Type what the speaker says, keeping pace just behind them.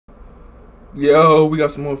Yo, we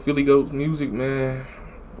got some more Philly Goats music, man.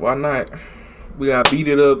 Why not? We got Beat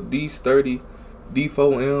It Up, Dsturdy,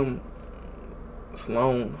 D4m,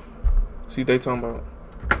 Sloan. See what they talking about.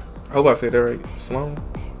 I hope I said that right. Sloan.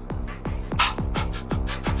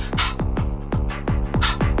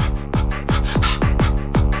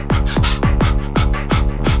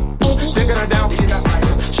 Thinking her down, she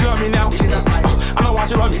love me now. I know why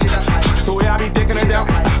she love me. So yeah, I be thinking her down.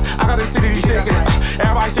 I got the city shaking it.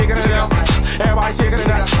 Everybody shaking it down. Everybody shaking it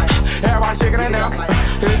down. Everybody shaking it down.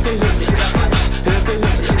 Here's the hips. Here's the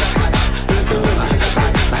hips. Here's the hips.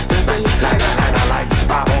 Here's the hips. Like, get your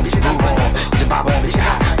bob on, get your groove on. Get your bob on, get your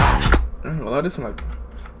hot. I ain't gonna lie, this is like a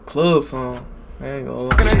club song. I ain't gonna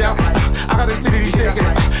lie. I got the city shaking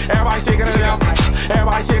it. Everybody shaking it down.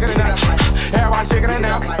 Everybody shaking it down. Everybody shaking it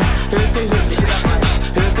down. Here's the hips.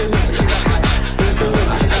 Here's the hips. Here's the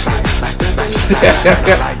hips.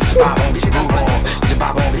 Like, get your bob on, get your groove on. Get your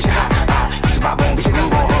bob on, get your hot. Get your bob on, get your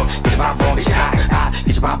groove on. Get your bob on, get your hot.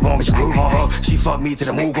 Get your bob on, get your groove on. She fuck me to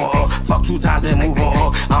the move on. Fuck 2 times, then move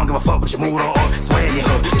on. I don't give a fuck what you move on. Swagging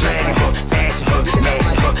her, dragging her, fashion her,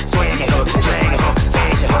 mashing her, swagging her, dragging her,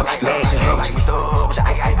 fashion her, mashing her. Like we throw, with your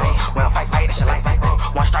ay. When I fight, that's your life.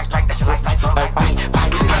 One strike, that's your life.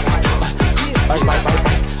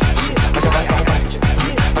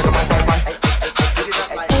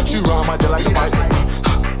 She run my dick like a bike.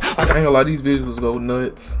 I ain't gonna lie, these visuals go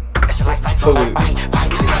nuts. Fuck with it.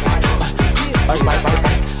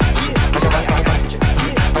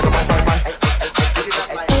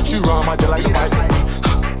 She run my dick like a bike.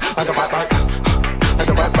 Like a bike. Like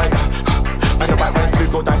a bike. Like a bike.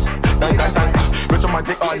 Flip go dice. Dice. Rich on my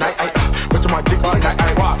dick all night. Rich on my dick all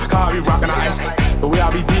night. Walk. Car be rockin' the ice. The way I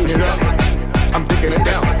be beating it up, I'm digging it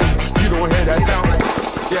down. You don't hear that sound?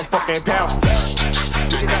 Yeah, fucking pound.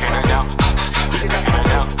 Digging it down. Digging it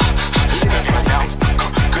down.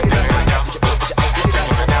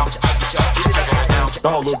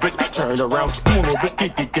 Oh, little bitch, turn around. Come on, little bitch,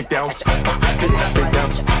 get down. Get down.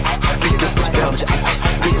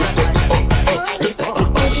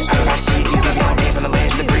 I see you, baby, on dance on the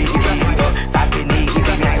last degree, baby. Stop getting easy,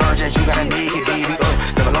 baby. I heard that you got a nigga, baby.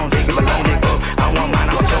 Never alone, dick, never alone, dick. I want mine,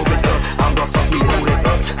 I'm a joke, bitch. I'm gonna fuck you, move this.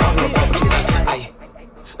 I'm gonna fuck with you, aye.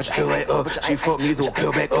 But you feel that up, she fuck me, do a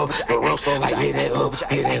peel back up. But real slow, like hit that up,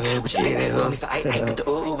 hit that up, but you hit that up. Mr. I with the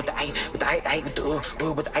with the with the with the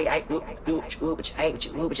with the but you with your but you but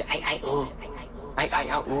you but you but you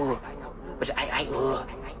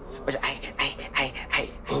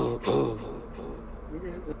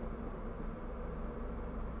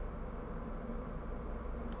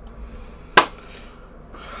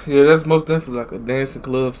Yeah, that's most definitely like a dancing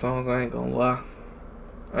club song. I ain't gonna lie.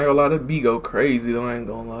 I ain't gonna lie, that beat go crazy though. I ain't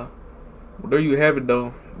gonna lie. But there you have it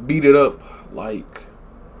though. Beat It Up, like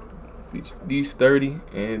Dsturdy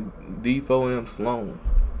and D4m Sloan.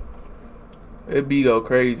 That beat go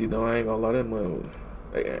crazy though. I ain't gonna lie, that mother.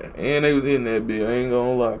 And they was in that beat. I ain't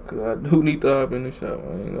gonna lie, cause I do need to hop in the shop.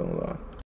 I ain't gonna lie.